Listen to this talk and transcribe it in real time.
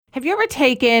Have you ever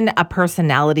taken a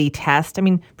personality test? I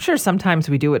mean, I'm sure sometimes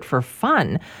we do it for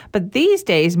fun, but these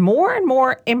days, more and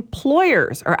more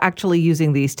employers are actually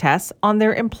using these tests on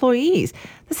their employees.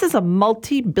 This is a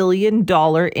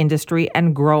multi-billion-dollar industry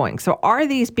and growing. So are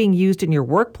these being used in your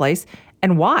workplace?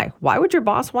 And why? Why would your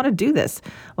boss want to do this?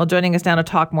 Well, joining us now to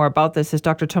talk more about this is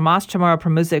Dr. Tomas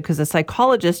Chamorro-Premuzic, who's a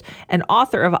psychologist and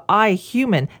author of I,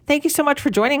 Human. Thank you so much for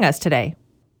joining us today.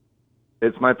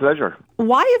 It's my pleasure.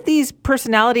 Why have these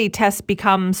personality tests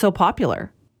become so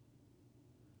popular?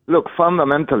 Look,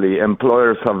 fundamentally,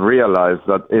 employers have realized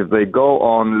that if they go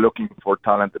on looking for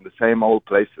talent in the same old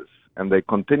places and they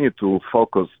continue to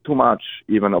focus too much,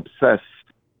 even obsess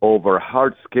over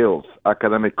hard skills,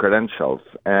 academic credentials,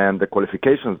 and the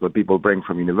qualifications that people bring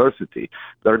from university,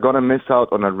 they're going to miss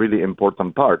out on a really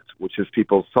important part, which is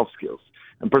people's soft skills.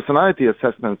 And personality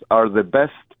assessments are the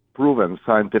best proven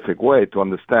scientific way to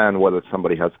understand whether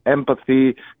somebody has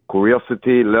empathy,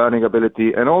 curiosity, learning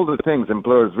ability, and all the things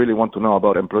employers really want to know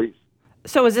about employees.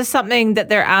 So is this something that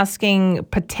they're asking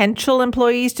potential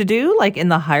employees to do, like in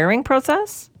the hiring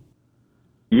process?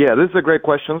 Yeah, this is a great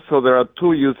question. So there are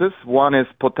two uses. One is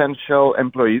potential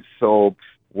employees, so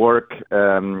work,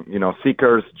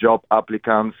 seekers, job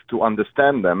applicants, to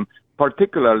understand them,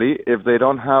 particularly if they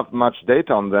don't have much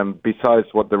data on them besides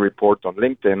what they report on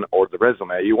LinkedIn or the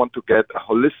resume. You want to get a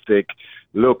holistic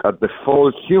look at the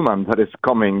full human that is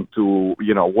coming to,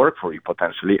 work for you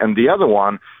potentially. And the other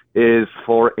one is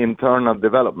for internal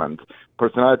development.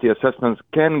 Personality assessments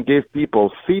can give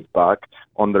people feedback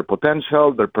on their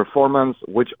potential, their performance,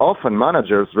 which often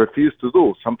managers refuse to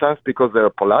do, sometimes because they're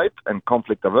polite and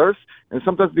conflict averse, and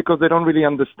sometimes because they don't really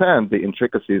understand the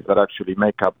intricacies that actually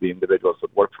make up the individuals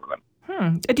that work for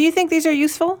them. Do you think these are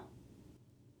useful?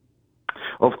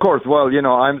 Of course. Well,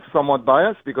 I'm somewhat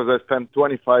biased because I spent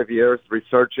 25 years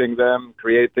researching them,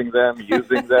 creating them,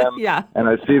 using them, Yeah. And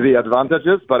I see the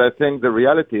advantages. But I think the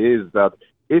reality is that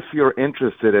if you're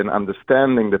interested in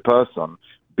understanding the person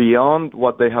beyond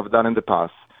what they have done in the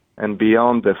past and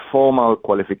beyond the formal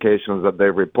qualifications that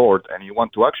they report, and you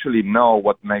want to actually know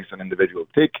what makes an individual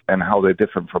tick and how they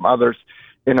differ from others,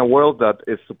 in a world that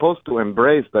is supposed to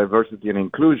embrace diversity and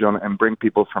inclusion and bring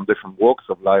people from different walks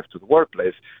of life to the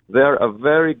workplace, they're a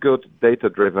very good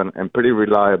data-driven and pretty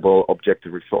reliable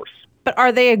objective resource. But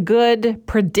are they a good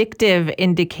predictive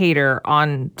indicator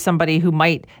on somebody who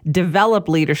might develop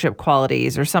leadership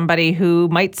qualities or somebody who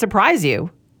might surprise you?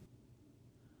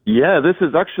 Yeah, this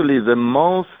is actually the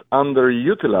most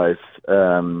underutilized,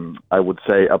 I would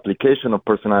say, application of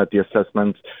personality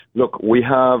assessments. Look, we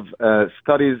have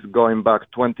studies going back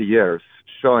 20 years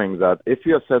showing that if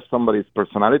you assess somebody's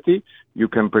personality, you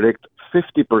can predict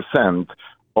 50%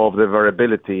 of the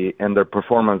variability in their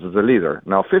performance as a leader.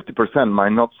 Now, 50% might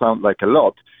not sound like a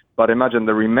lot, but imagine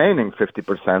the remaining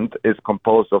 50% is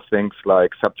composed of things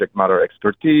like subject matter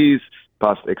expertise,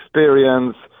 past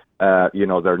experience,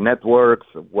 their networks,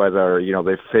 whether,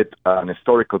 they fit an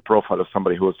historical profile of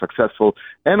somebody who is successful.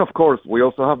 And of course, we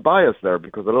also have bias there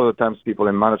because a lot of the times people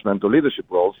in management or leadership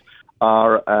roles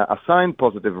are assigned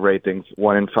positive ratings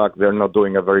when in fact they're not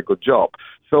doing a very good job.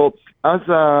 So as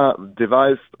a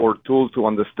device or tool to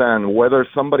understand whether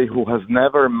somebody who has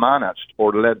never managed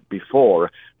or led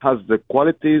before has the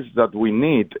qualities that we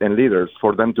need in leaders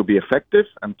for them to be effective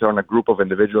and turn a group of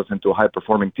individuals into a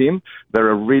high-performing team,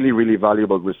 they're a really, really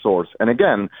valuable resource. And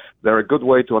again, they're a good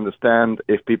way to understand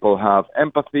if people have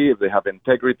empathy, if they have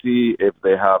integrity, if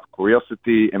they have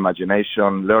curiosity,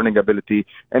 imagination, learning ability,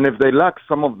 and if they lack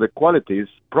some of the qualities,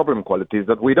 problem qualities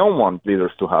that we don't want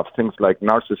leaders to have, things like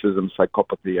narcissism,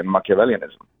 psychopathy, and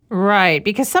Machiavellianism. Right,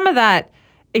 because some of that,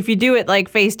 if you do it like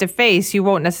face to face, you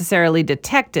won't necessarily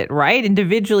detect it, right?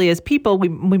 Individually as people, we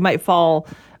might fall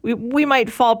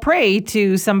prey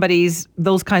to somebody's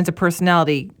those kinds of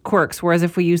personality quirks. Whereas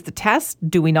if we use the test,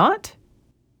 do we not?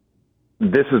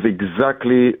 This is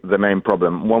exactly the main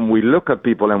problem. When we look at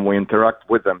people and we interact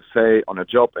with them, say on a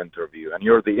job interview, and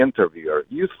you're the interviewer,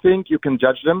 you think you can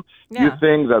judge them. Yeah. You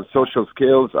think that social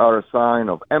skills are a sign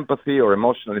of empathy or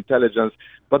emotional intelligence.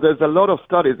 But there's a lot of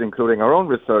studies, including our own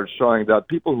research, showing that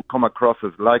people who come across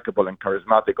as likable and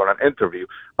charismatic on an interview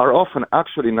are often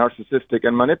actually narcissistic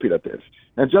and manipulative.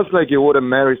 And just like you wouldn't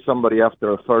marry somebody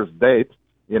after a first date,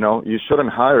 you shouldn't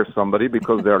hire somebody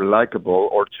because they're likable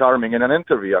or charming in an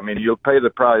interview. I mean, you'll pay the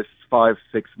price 5-6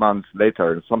 months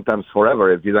later, and sometimes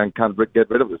forever, if you then can't get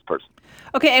rid of this person.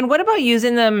 Okay, and what about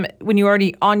using them when you're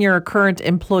already on your current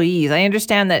employees? I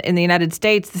understand that in the United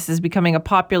States, this is becoming a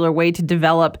popular way to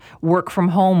develop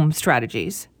work-from-home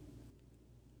strategies.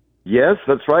 Yes,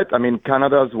 that's right. I mean,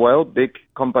 Canada as well, big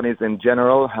companies in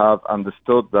general have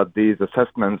understood that these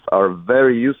assessments are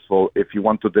very useful if you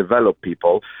want to develop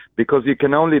people, because you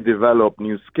can only develop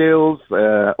new skills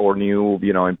or new,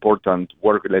 important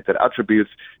work-related attributes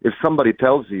if somebody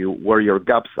tells you where your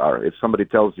gaps are, if somebody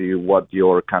tells you what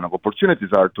your kind of opportunities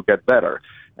are to get better.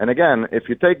 And again, if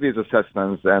you take these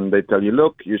assessments and they tell you,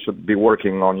 look, you should be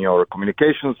working on your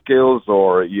communication skills,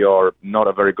 or you're not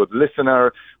a very good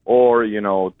listener, or,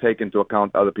 take into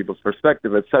account other people's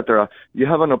perspective, etc., you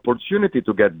have an opportunity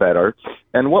to get better.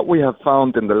 And what we have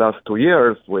found in the last 2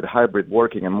 years with hybrid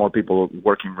working and more people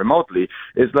working remotely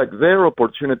is like their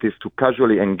opportunities to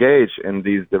casually engage in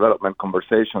these development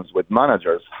conversations with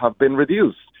managers have been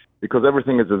reduced, because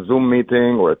everything is a Zoom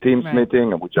meeting or a Teams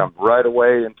meeting, and we jump right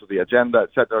away into the agenda,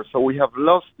 etc. So we have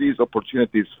lost these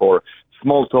opportunities for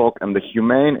small talk and the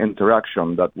humane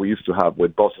interaction that we used to have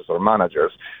with bosses or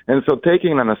managers. And so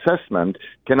taking an assessment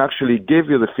can actually give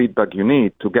you the feedback you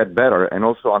need to get better, and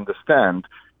also understand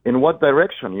in what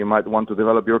direction you might want to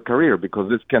develop your career, because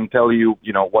this can tell you,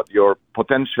 what your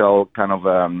potential kind of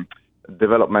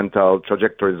developmental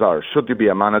trajectories are. Should you be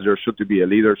a manager? Should you be a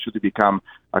leader? Should you become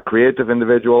a creative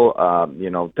individual,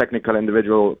 technical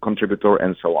individual, contributor,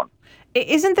 and so on?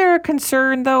 Isn't there a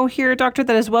concern, though, here, Doctor,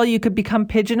 that as well you could become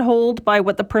pigeonholed by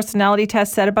what the personality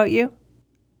test said about you?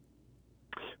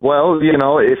 Well,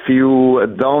 if you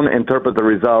don't interpret the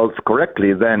results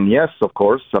correctly, then yes, of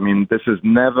course. I mean, this is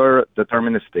never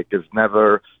deterministic. It's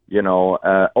never,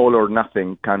 all or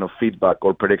nothing kind of feedback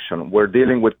or prediction. We're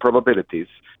dealing with probabilities.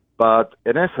 But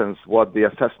in essence, what the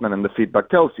assessment and the feedback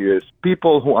tells you is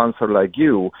people who answer like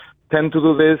you tend to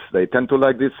do this, they tend to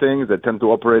like these things, they tend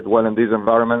to operate well in these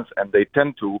environments, and they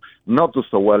tend to not do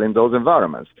so well in those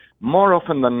environments. More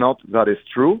often than not, that is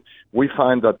true. We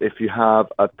find that if you have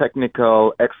a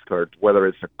technical expert, whether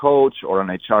it's a coach or an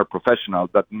HR professional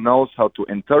that knows how to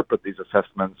interpret these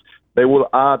assessments, they will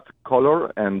add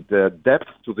color and depth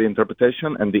to the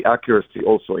interpretation, and the accuracy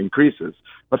also increases.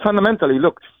 But fundamentally,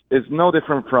 look, it's no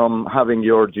different from having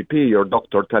your GP, your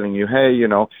doctor, telling you, hey,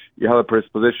 you have a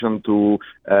predisposition to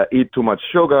eat too much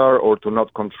sugar or to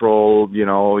not control,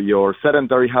 your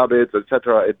sedentary habits,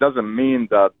 etc. It doesn't mean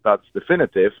that that's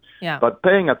definitive. Yeah. But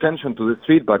paying attention to this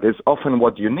feedback is often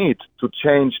what you need to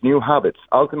change new habits.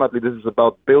 Ultimately, this is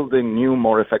about building new,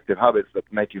 more effective habits that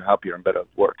make you happier and better at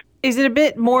work. Is it a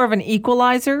bit more of an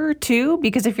equalizer, too?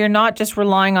 Because if you're not just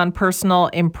relying on personal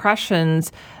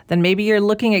impressions, then maybe you're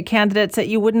looking at candidates that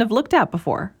you wouldn't have looked at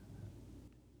before.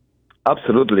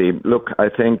 Absolutely. Look, I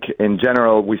think in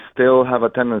general, we still have a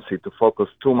tendency to focus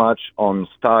too much on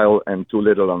style and too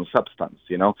little on substance,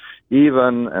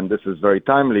 Even, and this is very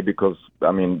timely because,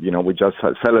 we just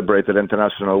celebrated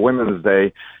International Women's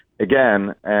Day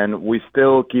again, and we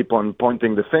still keep on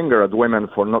pointing the finger at women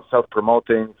for not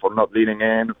self-promoting, for not leaning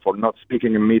in, for not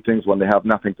speaking in meetings when they have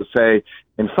nothing to say.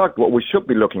 In fact, what we should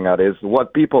be looking at is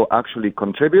what people actually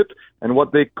contribute and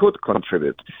what they could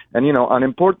contribute. And, an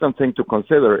important thing to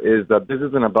consider is that this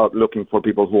isn't about looking for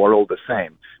people who are all the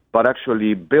same, but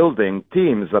actually building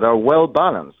teams that are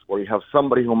well-balanced, where you have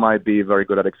somebody who might be very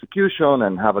good at execution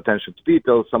and have attention to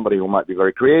detail, somebody who might be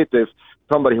very creative,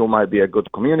 somebody who might be a good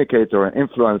communicator and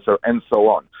influencer, and so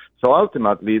on. So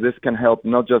ultimately, this can help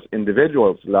not just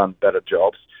individuals land better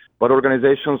jobs, but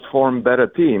organizations form better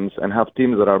teams and have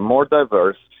teams that are more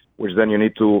diverse, which then you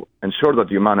need to ensure that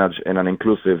you manage in an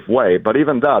inclusive way. But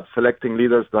even that, selecting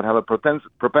leaders that have a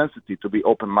propensity to be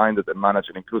open-minded and manage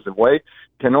in an inclusive way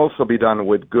can also be done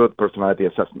with good personality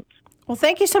assessments. Well,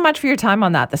 thank you so much for your time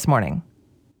on that this morning.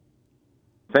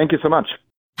 Thank you so much.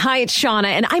 Hi, it's Shauna,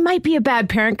 and I might be a bad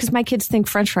parent because my kids think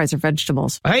French fries are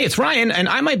vegetables. Hey, it's Ryan, and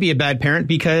I might be a bad parent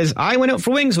because I went out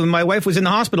for wings when my wife was in the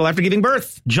hospital after giving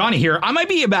birth. Johnny here. I might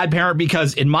be a bad parent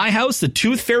because in my house, the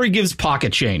tooth fairy gives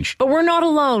pocket change. But we're not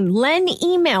alone. Len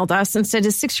emailed us and said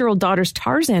his 6-year-old daughter's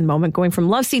Tarzan moment going from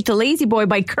love seat to lazy boy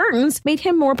by curtains made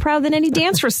him more proud than any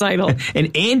dance recital.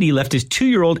 And Andy left his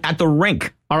 2-year-old at the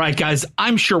rink. All right, guys,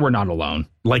 I'm sure we're not alone.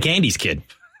 Like Andy's kid.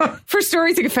 For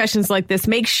stories and confessions like this,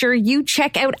 make sure you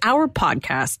check out our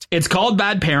podcast. It's called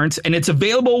Bad Parents, and it's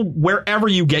available wherever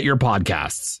you get your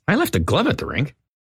podcasts. I left a glove at the rink.